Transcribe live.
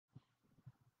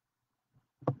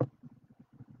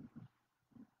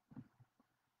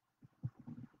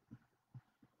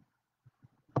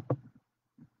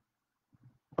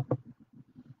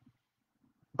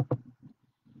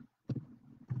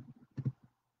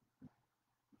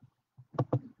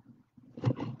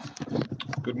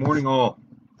Good morning, all.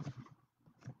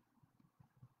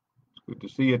 It's good to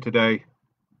see you today.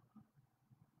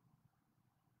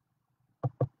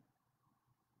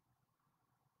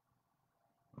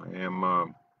 I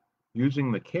am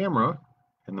using the camera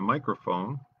and the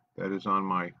microphone that is on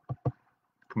my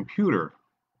computer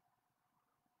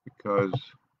because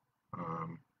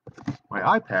um,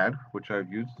 my iPad, which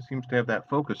I've used, seems to have that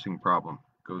focusing problem.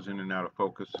 It goes in and out of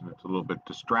focus, and it's a little bit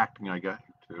distracting, I guess,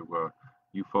 to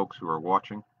you folks who are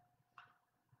watching.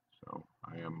 So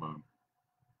I am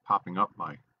popping up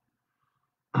my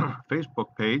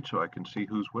Facebook page so I can see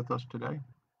who's with us today.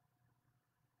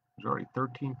 There's already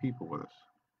 13 people with us.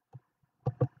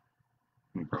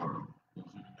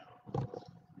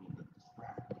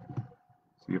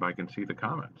 See if I can see the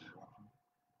comments.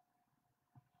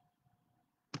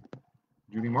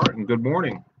 Judy Martin, good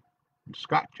morning.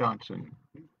 Scott Johnson,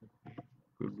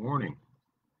 good morning.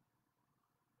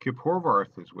 Kip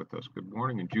Horvath is with us, good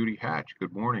morning. And Judy Hatch,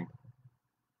 good morning.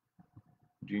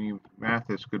 Jeannie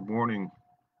Mathis, good morning.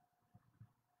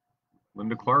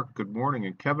 Linda Clark, good morning.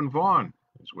 And Kevin Vaughn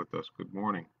is with us, good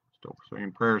morning. Still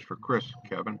saying prayers for Chris,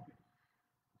 Kevin.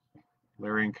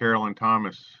 Larry and Carolyn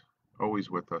Thomas, always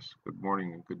with us, good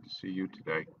morning and good to see you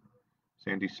today.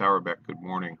 Sandy Sauerbeck, good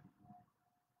morning.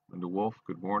 Linda Wolf,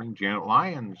 good morning. Janet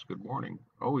Lyons, good morning.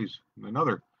 Always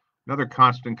another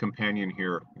constant companion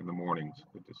here in the mornings.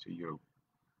 Good to see you.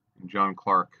 And John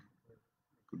Clark,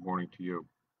 good morning to you.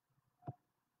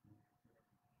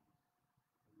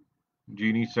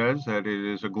 Jeannie says that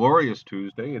it is a glorious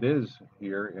Tuesday. It is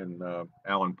here in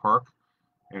Allen Park,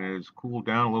 and it has cooled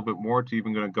down a little bit more. It's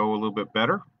even going to go a little bit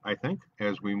better, I think,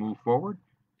 as we move forward.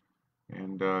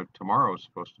 And tomorrow is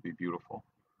supposed to be beautiful.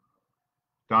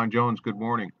 Don Jones, good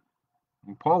morning.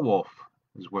 And Paul Wolf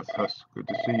is with us. Good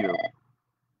to see you.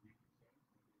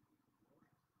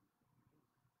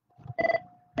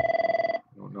 I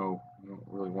don't know. I don't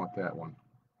really want that one.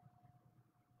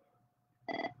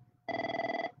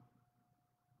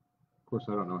 Of course,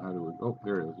 I don't know how to. Oh,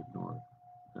 there it is. Ignore it.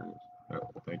 There it is. Oh,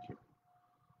 thank you.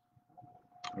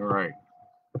 All right.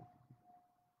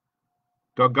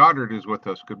 Doug Goddard is with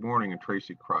us. Good morning. And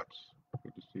Tracy Krutz.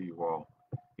 Good to see you all.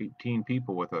 18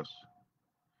 people with us.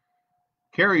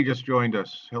 Carrie just joined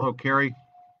us. Hello, Carrie.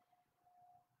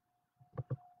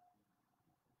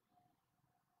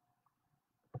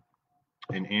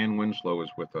 And Ann Winslow is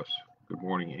with us. Good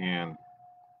morning, Ann.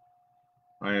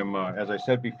 I am, as I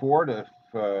said before, to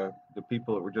the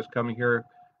people that were just coming here,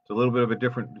 it's a little bit of a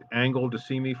different angle to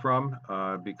see me from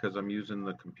because I'm using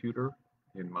the computer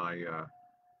in my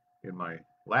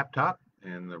laptop,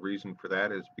 and the reason for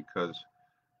that is because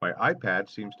my iPad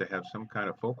seems to have some kind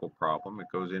of focal problem. It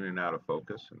goes in and out of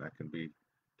focus, and that can be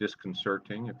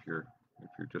disconcerting if you're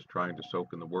just trying to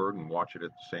soak in the word and watch it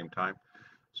at the same time.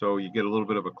 So you get a little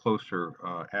bit of a closer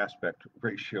aspect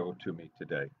ratio to me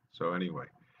today. So anyway,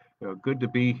 good to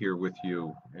be here with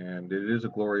you. And it is a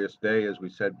glorious day, as we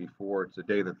said before. It's a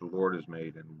day that the Lord has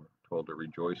made, and we're told to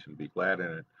rejoice and be glad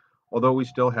in it. Although we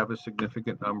still have a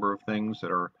significant number of things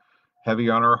that are heavy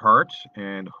on our hearts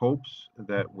and hopes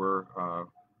that we're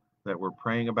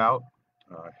praying about,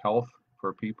 health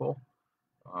for people,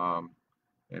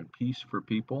 and peace for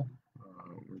people.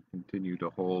 We continue to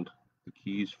hold the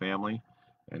Keys family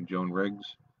and Joan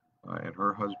Riggs and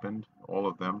her husband, all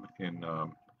of them in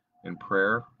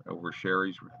prayer over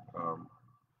Sherry's.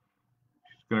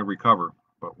 She's going to recover,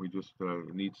 but we just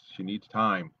she needs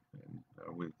time, and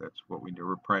that's what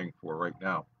we're praying for right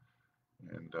now.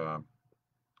 And of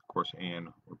course,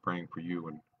 Ann, we're praying for you,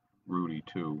 and Rudy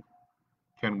too.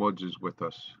 Ken Woods is with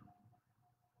us.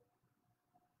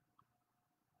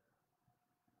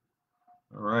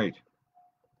 All right.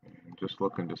 And just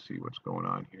looking to see what's going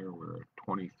on here. We're at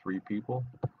 23 people.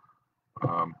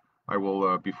 I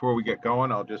will, before we get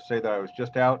going, I'll just say that I was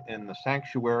just out in the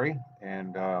sanctuary,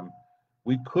 and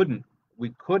we couldn't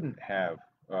have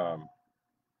um,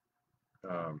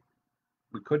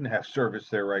 service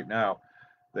there right now.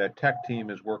 That tech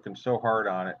team is working so hard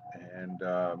on it, and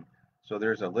so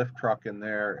there's a lift truck in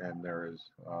there, and there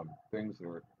is things that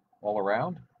are all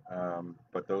around,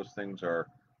 but those things are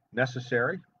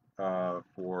necessary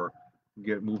for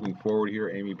moving forward here.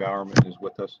 Amy Bowerman is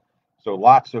with us. So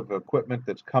lots of equipment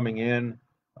that's coming in,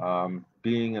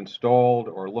 being installed,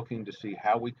 or looking to see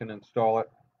how we can install it.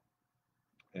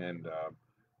 And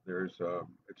it's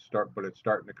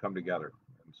starting to come together.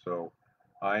 And so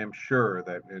I am sure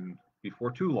that in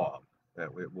before too long that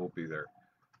it will be there.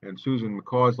 And Susan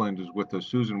McCausland is with us.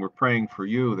 Susan, we're praying for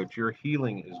you that your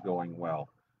healing is going well.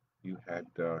 You had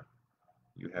an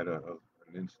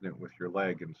incident with your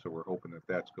leg, and so we're hoping that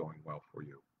that's going well for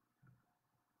you.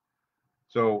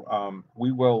 So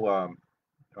we will.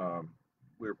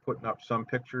 We're putting up some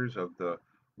pictures of the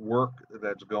work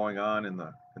that's going on in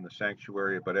the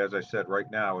sanctuary. But as I said, right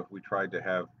now, if we tried to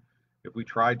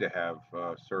have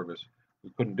service, we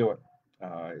couldn't do it.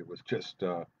 It was just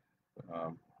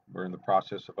we're in the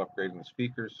process of upgrading the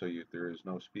speakers, so there is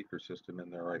no speaker system in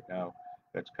there right now.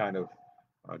 That's kind of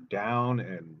down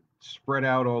and spread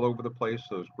out all over the place.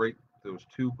 Those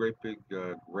two great big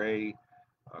gray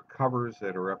covers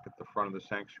that are up at the front of the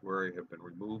sanctuary have been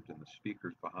removed, and the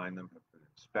speakers behind them have been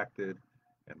inspected,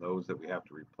 and those that we have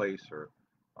to replace are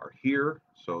here.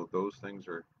 So those things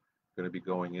are going to be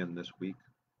going in this week.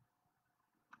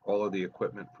 All of the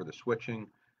equipment for the switching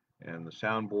and the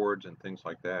soundboards and things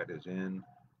like that is in.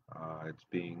 It's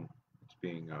being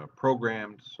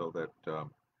programmed so that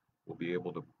we'll be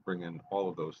able to bring in all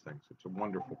of those things. It's a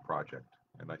wonderful project,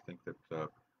 and I think that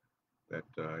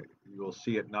you'll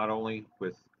see it not only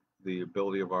with the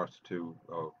ability of us to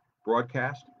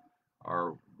broadcast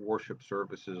our worship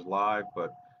services live,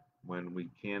 but when we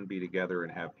can be together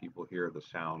and have people hear the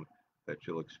sound that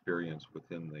you'll experience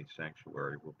within the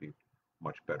sanctuary will be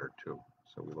much better too.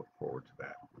 So we look forward to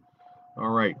that. All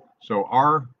right. So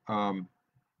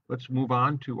let's move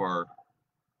on to our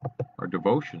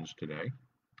devotions today.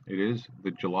 It is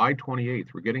the July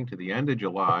 28th. We're getting to the end of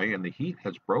July, and the heat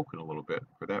has broken a little bit.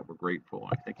 For that, we're grateful.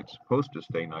 I think it's supposed to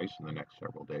stay nice in the next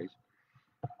several days.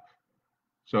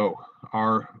 So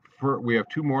we have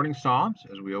two morning psalms,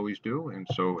 as we always do. And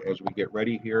so as we get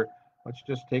ready here, let's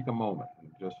just take a moment.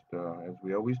 Just as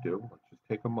we always do, let's just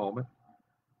take a moment.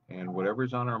 And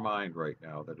whatever's on our mind right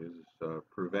now that is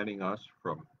preventing us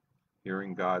from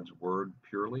hearing God's word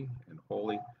purely and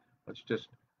holy, let's just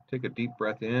take a deep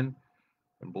breath in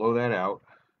and blow that out,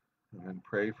 and then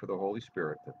pray for the Holy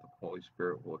Spirit, that the Holy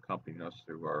Spirit will accompany us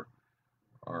through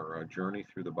our journey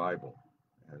through the Bible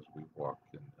as we walk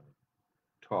and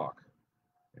talk,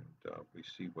 and we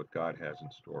see what God has in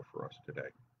store for us today.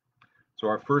 So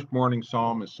our first morning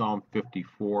psalm is Psalm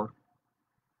 54.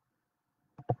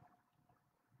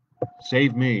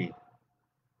 Save me,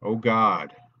 O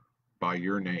God, by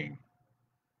your name,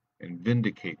 and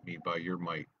vindicate me by your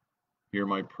might. Hear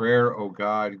my prayer, O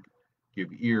God, give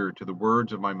ear to the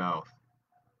words of my mouth.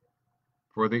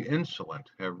 For the insolent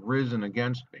have risen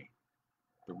against me.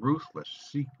 The ruthless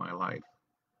seek my life.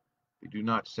 They do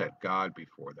not set God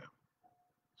before them.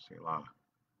 Selah.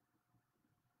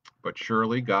 But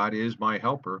surely God is my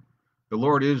helper. The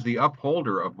Lord is the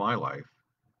upholder of my life.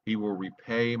 He will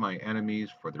repay my enemies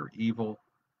for their evil.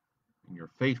 In your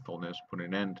faithfulness, put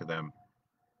an end to them.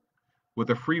 With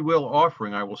a free will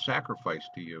offering, I will sacrifice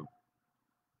to you.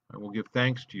 I will give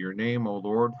thanks to your name, O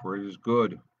Lord, for it is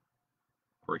good.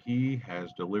 For he has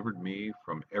delivered me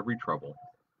from every trouble,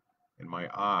 and my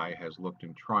eye has looked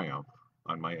in triumph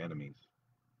on my enemies.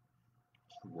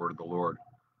 It's the word of the Lord.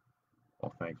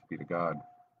 All thanks be to God.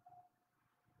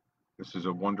 This is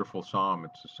a wonderful psalm.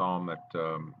 It's a psalm that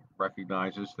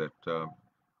recognizes that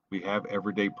we have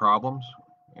everyday problems,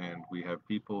 and we have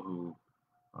people who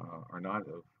are not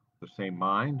of the same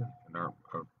mind and are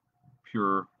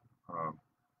pure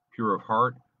of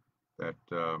heart, that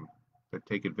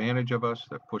take advantage of us,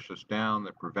 that push us down,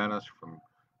 that prevent us from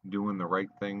doing the right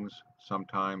things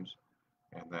sometimes,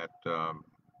 and that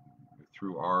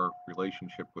through our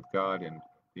relationship with God and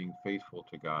being faithful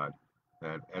to God,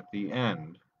 that at the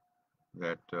end,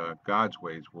 that God's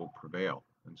ways will prevail,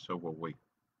 and so will we.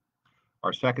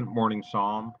 Our second morning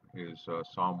psalm is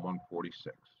Psalm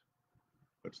 146.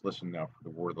 Let's listen now for the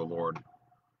word of the Lord.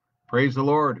 Praise the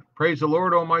Lord,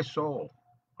 O my soul.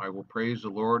 I will praise the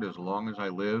Lord as long as I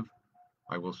live.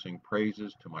 I will sing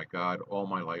praises to my God all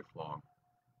my life long.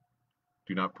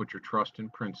 Do not put your trust in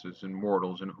princes and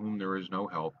mortals in whom there is no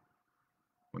help.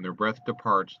 When their breath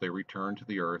departs, they return to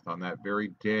the earth. On that very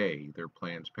day, their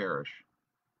plans perish.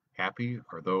 Happy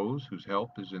are those whose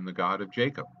help is in the God of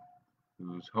Jacob,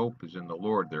 whose hope is in the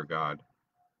Lord their God,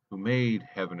 who made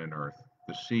heaven and earth,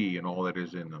 the sea and all that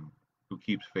is in them, who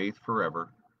keeps faith forever,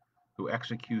 who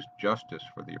executes justice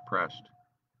for the oppressed,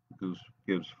 who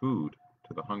gives food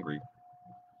to the hungry.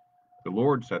 The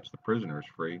Lord sets the prisoners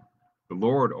free. The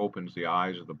Lord opens the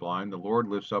eyes of the blind. The Lord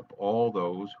lifts up all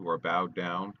those who are bowed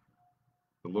down.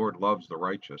 The Lord loves the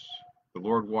righteous. The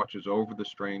Lord watches over the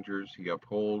strangers. He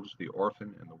upholds the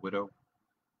orphan and the widow,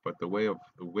 but the way of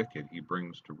the wicked he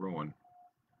brings to ruin.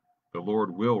 The Lord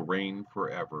will reign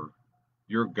forever.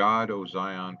 Your God, O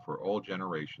Zion, for all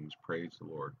generations, praise the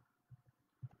Lord.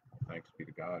 thanks be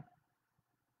to God.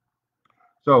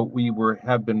 So we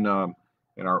have been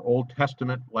in our Old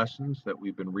Testament lessons that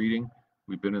we've been reading.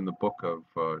 We've been in the book of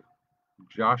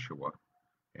Joshua,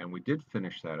 and we did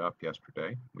finish that up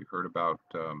yesterday. We heard about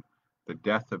the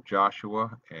death of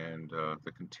Joshua and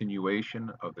the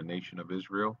continuation of the nation of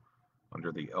Israel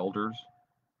under the elders,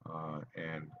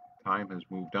 and time has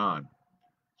moved on.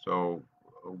 So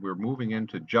we're moving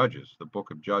into Judges, the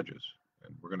book of Judges,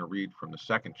 and we're going to read from the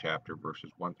second chapter, verses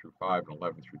 1 through 5 and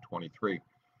 11 through 23.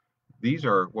 These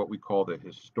are what we call the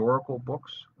historical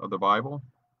books of the Bible,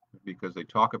 because they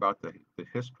talk about the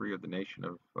history of the nation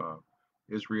of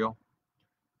Israel.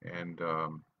 And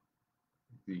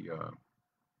the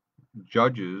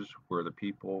judges were the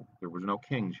people, there was no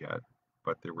kings yet,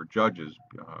 but there were judges,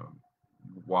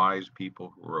 wise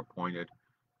people who were appointed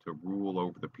to rule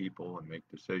over the people and make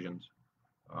decisions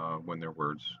when there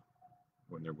was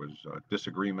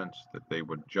disagreements, that they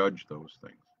would judge those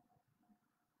things.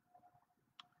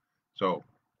 So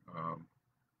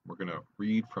we're going to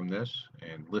read from this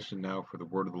and listen now for the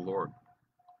word of the Lord.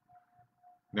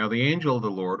 Now the angel of the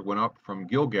Lord went up from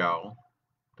Gilgal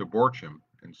to Bochim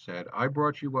and said, I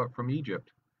brought you up from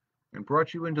Egypt and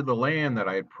brought you into the land that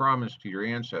I had promised to your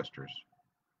ancestors.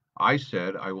 I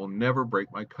said, I will never break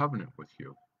my covenant with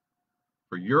you.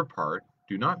 For your part,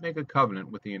 do not make a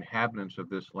covenant with the inhabitants of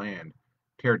this land.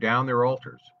 Tear down their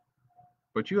altars.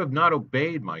 But you have not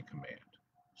obeyed my command.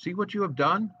 See what you have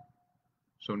done?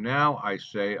 So now I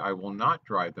say, I will not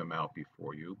drive them out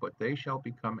before you, but they shall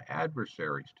become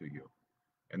adversaries to you,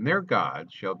 and their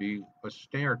gods shall be a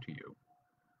snare to you.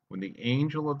 When the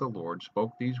angel of the Lord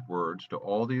spoke these words to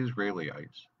all the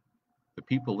Israelites, the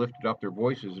people lifted up their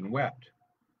voices and wept.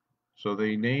 So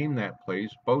they named that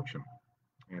place Bochim,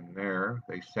 and there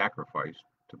they sacrificed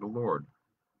to the Lord.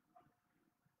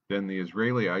 Then the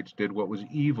Israelites did what was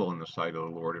evil in the sight of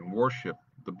the Lord and worshipped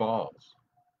the Baals.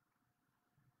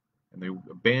 And they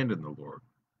abandoned the Lord,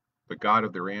 the God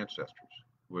of their ancestors,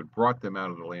 who had brought them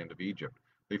out of the land of Egypt.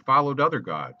 They followed other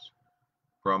gods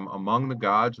from among the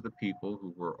gods of the people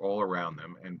who were all around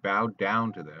them, and bowed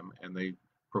down to them, and they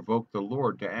provoked the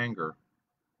Lord to anger.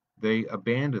 They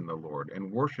abandoned the Lord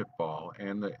and worshipped Baal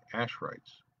and the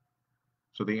Asherites.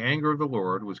 So the anger of the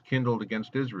Lord was kindled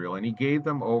against Israel, and he gave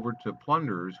them over to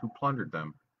plunderers who plundered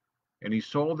them. And he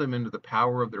sold them into the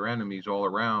power of their enemies all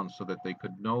around, so that they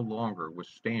could no longer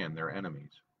withstand their enemies.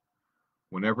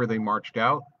 Whenever they marched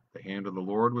out, the hand of the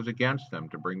Lord was against them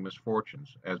to bring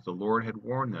misfortunes, as the Lord had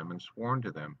warned them and sworn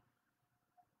to them,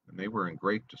 and they were in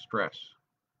great distress.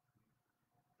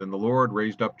 Then the Lord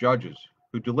raised up judges,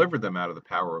 who delivered them out of the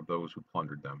power of those who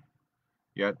plundered them.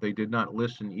 Yet they did not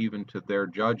listen even to their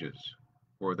judges,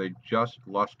 for they just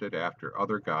lusted after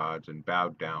other gods and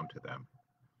bowed down to them.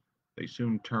 They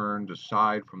soon turned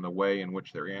aside from the way in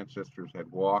which their ancestors had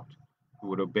walked,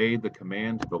 who had obeyed the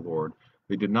commands of the Lord.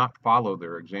 They did not follow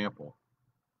their example.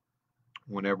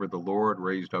 Whenever the Lord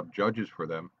raised up judges for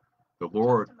them, the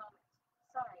Lord...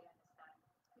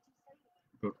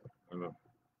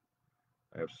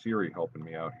 I have Siri helping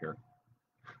me out here.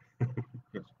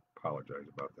 Just apologize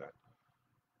about that.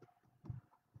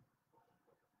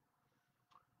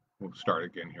 We'll start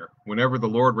again here. Whenever the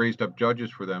Lord raised up judges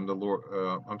for them, the Lord,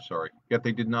 yet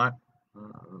they did not,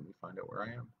 let me find out where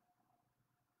I am.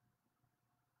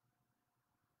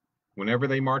 Whenever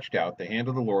they marched out, the hand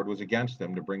of the Lord was against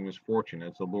them to bring misfortune,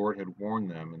 as the Lord had warned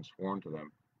them and sworn to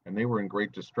them, and they were in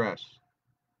great distress.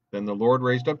 Then the Lord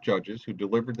raised up judges, who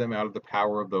delivered them out of the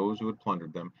power of those who had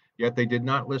plundered them. Yet they did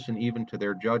not listen even to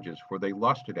their judges, for they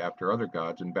lusted after other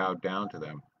gods and bowed down to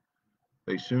them.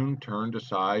 They soon turned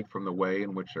aside from the way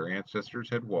in which their ancestors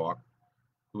had walked,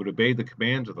 who had obeyed the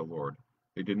commands of the Lord.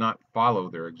 They did not follow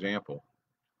their example.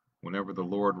 Whenever the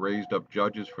Lord raised up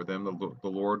judges for them, the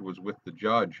Lord was with the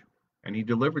judge, and he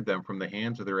delivered them from the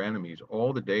hands of their enemies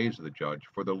all the days of the judge.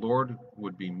 For the Lord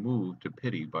would be moved to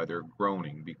pity by their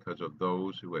groaning because of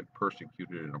those who had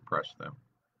persecuted and oppressed them.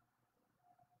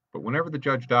 But whenever the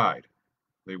judge died,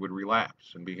 they would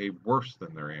relapse and behave worse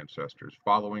than their ancestors,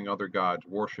 following other gods,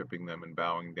 worshiping them, and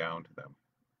bowing down to them.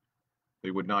 They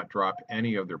would not drop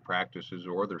any of their practices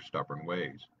or their stubborn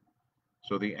ways.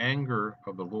 So the anger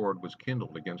of the Lord was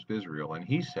kindled against Israel, and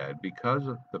he said, because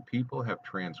the people have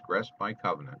transgressed my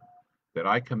covenant, that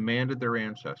I commanded their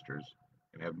ancestors,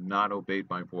 and have not obeyed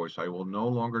my voice, I will no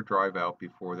longer drive out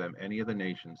before them any of the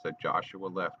nations that Joshua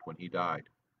left when he died,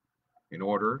 in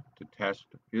order to test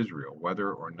Israel,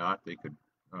 whether or not they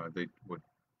would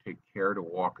take care to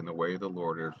walk in the way of the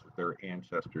Lord as their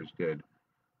ancestors did.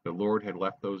 The Lord had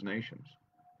left those nations,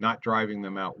 not driving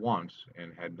them out once,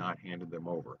 and had not handed them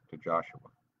over to Joshua.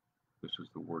 This is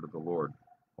the word of the Lord.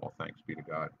 All thanks be to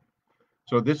God.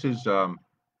 So this is an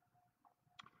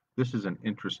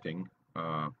interesting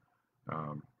um,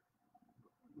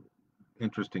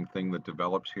 interesting thing that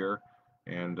develops here,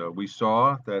 and we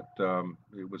saw that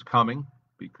it was coming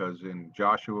because in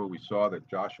Joshua we saw that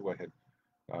Joshua had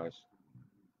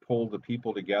pulled the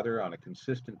people together on a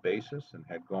consistent basis and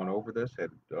had gone over this, had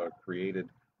created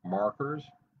markers,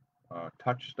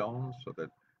 touchstones, so that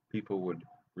people would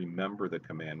remember the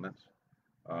commandments.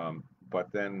 But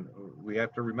then we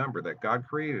have to remember that God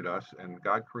created us, and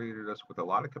God created us with a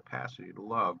lot of capacity to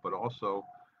love, but also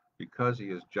because He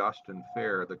is just and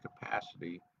fair, the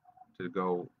capacity to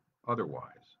go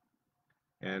otherwise.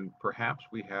 And perhaps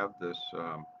we have this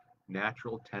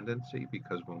natural tendency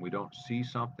because when we don't see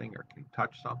something or can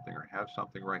touch something or have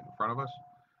something right in front of us,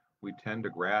 we tend to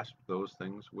grasp those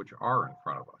things which are in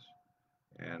front of us.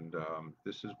 And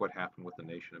this is what happened with the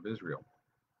nation of Israel.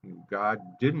 God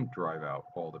didn't drive out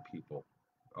all the people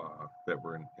that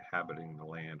were inhabiting the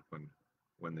land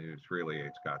when the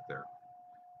Israelites got there.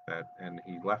 And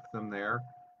He left them there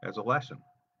as a lesson.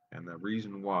 And the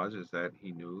reason is that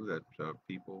He knew that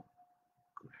people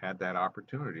had that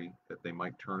opportunity that they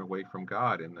might turn away from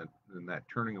God, and that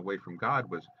turning away from God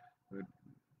was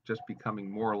just becoming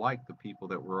more like the people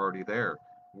that were already there,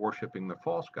 worshiping the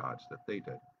false gods that they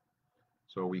did.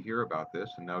 So we hear about this,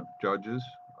 and now judges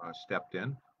stepped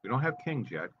in. We don't have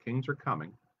kings yet. Kings are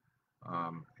coming,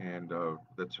 and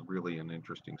that's really an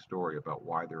interesting story about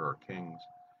why there are kings.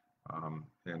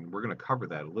 And we're going to cover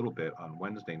that a little bit on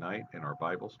Wednesday night in our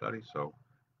Bible study. So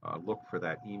look for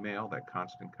that email, that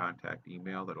constant contact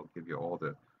email that'll give you all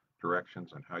the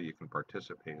directions on how you can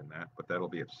participate in that. But that'll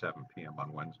be at 7 p.m.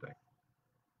 on Wednesday.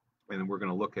 And we're going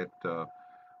to look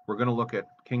at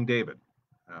King David,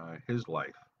 his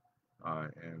life,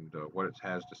 and what it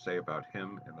has to say about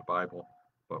him in the Bible.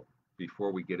 But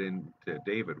before we get into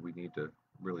David, we need to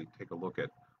really take a look at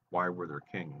why were there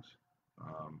kings.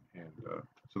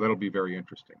 So that'll be very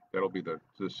interesting. That'll be the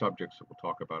subjects that we'll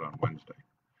talk about on Wednesday.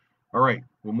 All right,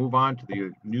 we'll move on to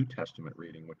the New Testament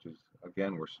reading, which is,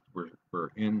 again, we're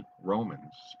in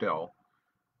Romans still,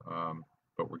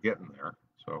 but we're getting there.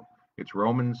 So it's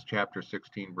Romans chapter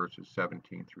 16, verses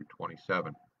 17 through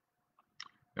 27.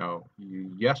 Now,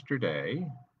 yesterday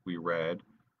we read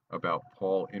about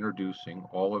Paul introducing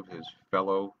all of his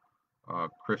fellow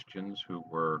Christians who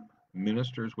were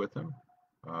ministers with him,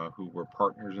 who were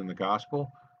partners in the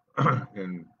gospel,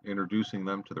 and introducing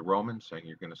them to the Romans, saying,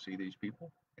 you're going to see these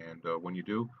people, and when you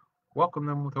do, welcome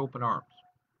them with open arms.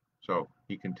 So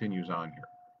he continues on here.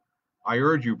 I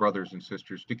urge you, brothers and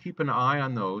sisters, to keep an eye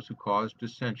on those who cause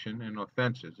dissension and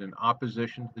offenses in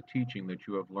opposition to the teaching that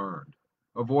you have learned.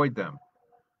 Avoid them,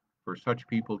 for such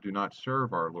people do not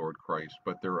serve our Lord Christ,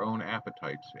 but their own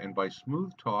appetites, and by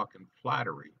smooth talk and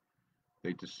flattery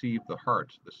they deceive the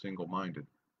hearts of the simple-minded.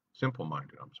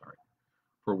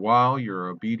 For while your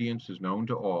obedience is known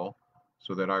to all,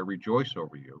 so that I rejoice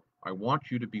over you, I want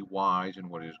you to be wise in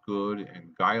what is good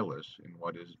and guileless in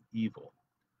what is evil.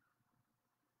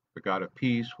 The God of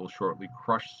peace will shortly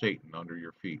crush Satan under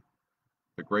your feet.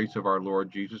 The grace of our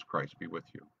Lord Jesus Christ be with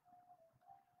you.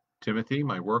 Timothy,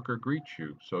 my worker, greets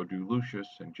you. So do Lucius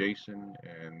and Jason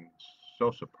and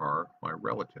Sosipater, my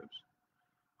relatives.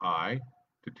 I,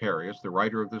 Titarius, the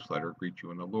writer of this letter, greet you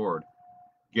in the Lord.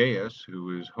 Gaius,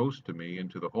 who is host to me and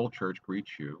to the whole church,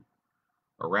 greets you.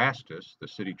 Erastus, the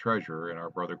city treasurer, and our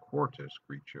brother Quartus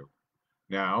greet you.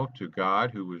 Now, to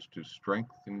God, who is to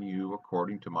strengthen you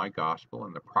according to my gospel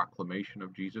and the proclamation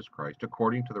of Jesus Christ,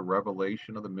 according to the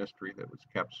revelation of the mystery that was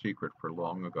kept secret for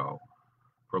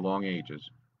long ages,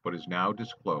 but is now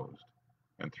disclosed,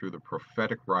 and through the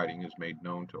prophetic writing is made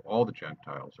known to all the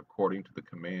Gentiles, according to the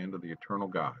command of the eternal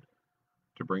God,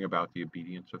 to bring about the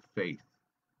obedience of faith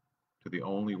to the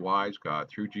only wise God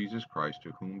through Jesus Christ,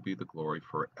 to whom be the glory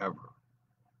forever.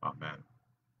 Amen.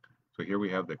 So here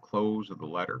we have the close of the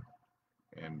letter,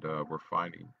 and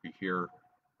we hear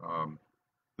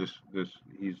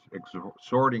he's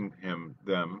exhorting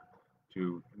them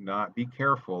to not be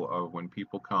careful of when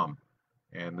people come,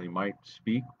 and they might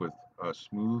speak with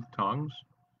smooth tongues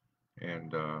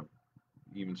and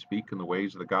even speak in the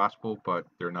ways of the gospel, but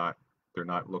they're not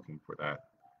looking for that.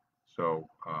 So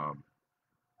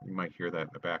you might hear that in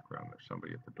the background. There's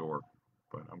somebody at the door,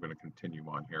 but I'm going to continue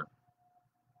on here.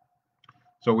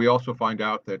 So we also find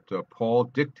out that Paul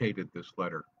dictated this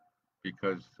letter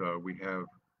because we have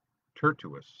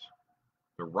Tertullus,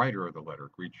 the writer of the letter,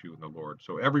 greets you in the Lord.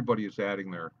 So everybody is adding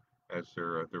they're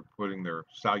putting their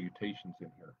salutations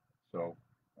in here. So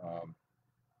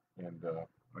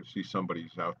I see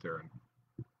somebody's out there, and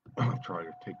I'll try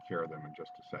to take care of them in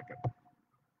just a second.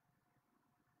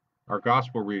 Our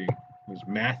gospel reading is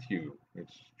Matthew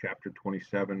It's chapter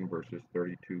 27, verses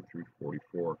 32 through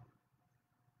 44.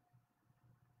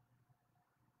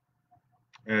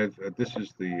 As this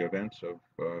is the events of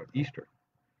Easter.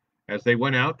 As they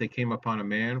went out, they came upon a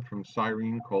man from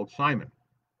Cyrene called Simon.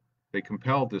 They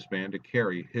compelled this man to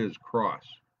carry his cross.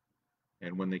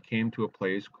 And when they came to a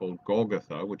place called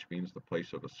Golgotha, which means the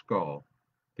place of a skull,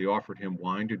 they offered him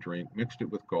wine to drink, mixed it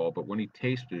with gall, but when he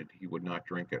tasted it, he would not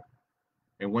drink it.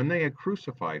 And when they had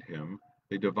crucified him,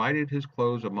 they divided his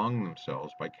clothes among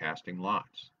themselves by casting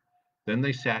lots. Then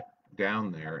they sat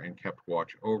down there and kept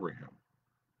watch over him.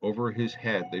 Over his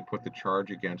head they put the charge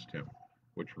against him,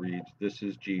 which reads, "This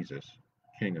is Jesus,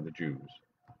 King of the Jews."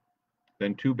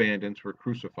 Then two bandits were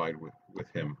crucified with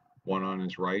him, one on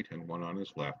his right and one on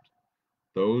his left.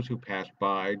 Those who passed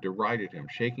by derided him,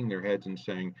 shaking their heads and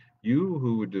saying, "You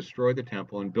who would destroy the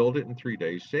temple and build it in 3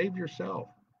 days, save yourself.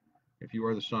 If you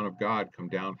are the Son of God, come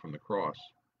down from the cross."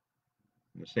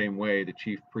 In the same way, the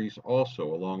chief priests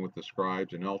also, along with the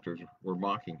scribes and elders, were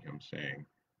mocking him, saying,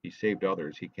 "He saved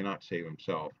others, he cannot save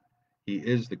himself. He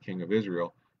is the King of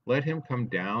Israel. Let him come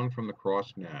down from the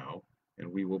cross now,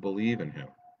 and we will believe in him.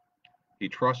 He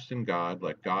trusts in God,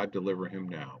 let God deliver him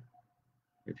now,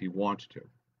 if he wants to.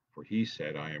 For he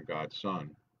said, 'I am God's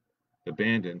son.'" The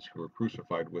bandits who were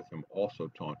crucified with him also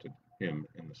taunted him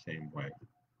in the same way.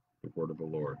 The word of the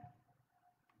Lord.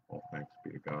 All thanks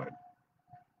be to God.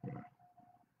 I'm going to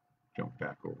jump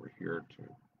back over here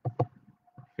to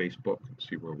Facebook and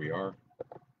see where we are.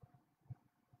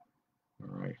 All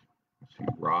right. Let's see.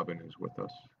 Robin is with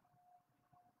us.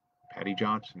 Patty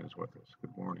Johnson is with us.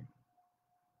 Good morning.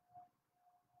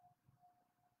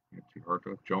 Nancy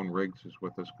Harto. Joan Riggs is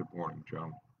with us. Good morning,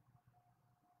 Joan.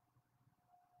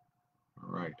 All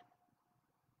right.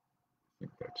 I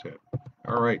think that's it.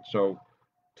 All right. So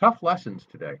tough lessons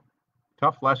today.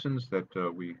 Tough lessons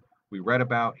that we read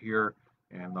about here,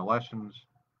 and the lessons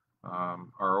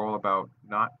are all about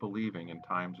not believing in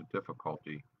times of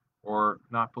difficulty, or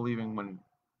not believing when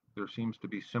there seems to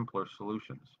be simpler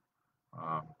solutions.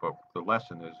 But the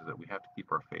lesson is that we have to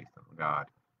keep our faith in God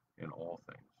in all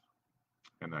things,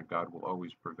 and that God will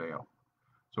always prevail.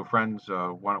 So friends,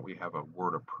 why don't we have a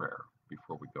word of prayer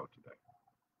before we go today?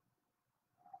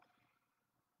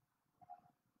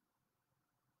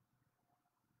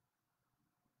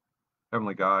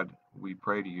 Heavenly God, we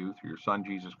pray to you through your Son,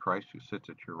 Jesus Christ, who sits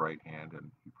at your right hand, and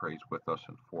he prays with us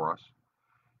and for us.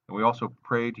 And we also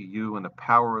pray to you in the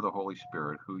power of the Holy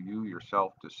Spirit, who you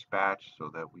yourself dispatched so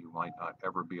that we might not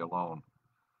ever be alone.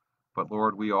 But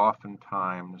Lord, we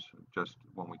oftentimes, just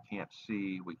when we can't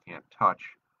see, we can't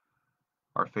touch,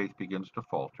 our faith begins to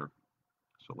falter.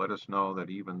 So let us know that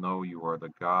even though you are the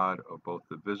God of both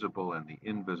the visible and the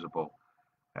invisible,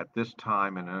 at this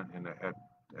time and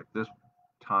at this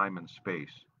time and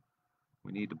space,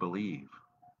 we need to believe.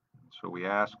 So we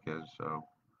ask, as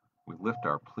we lift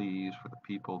our pleas for the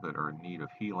people that are in need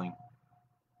of healing.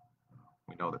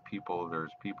 We know that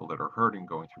there's people that are hurting,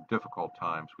 going through difficult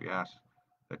times. We ask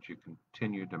that you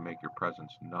continue to make your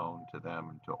presence known to them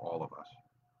and to all of us.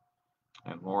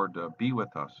 And Lord, be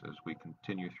with us as we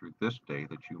continue through this day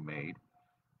that you made,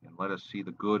 and let us see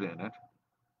the good in it.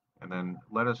 And then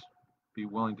let us be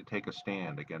willing to take a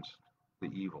stand against the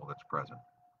evil that's present.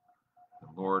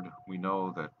 And Lord, we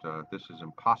know that this is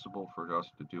impossible for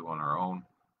us to do on our own,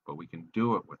 but we can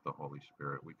do it with the Holy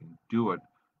Spirit. We can do it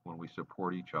when we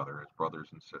support each other as brothers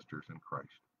and sisters in Christ.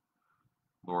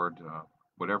 Lord,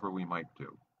 whatever we might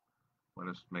do, let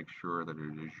us make sure that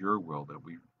it is your will that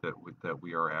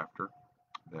we are after,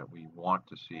 that we want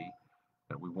to see,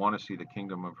 that we want to see the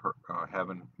kingdom of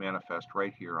heaven manifest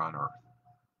right here on earth.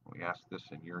 We ask this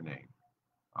in your name.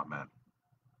 Amen.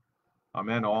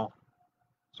 Amen, all.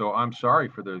 So I'm sorry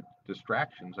for the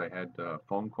distractions. I had a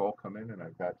phone call come in, and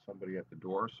I've got somebody at the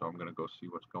door, so I'm going to go see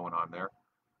what's going on there.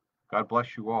 God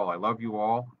bless you all. I love you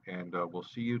all, and we'll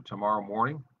see you tomorrow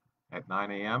morning at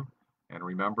 9 a.m. And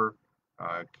remember,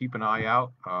 keep an eye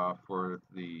out for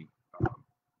the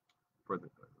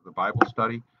Bible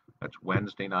study. That's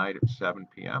Wednesday night at 7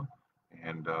 p.m.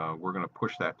 And we're going to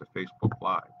push that to Facebook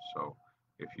Live. So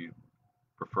if you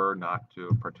prefer not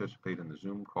to participate in the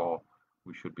Zoom call,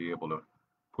 we should be able to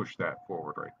push that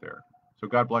forward right there. So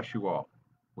God bless you all.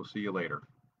 We'll see you later.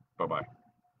 Bye-bye.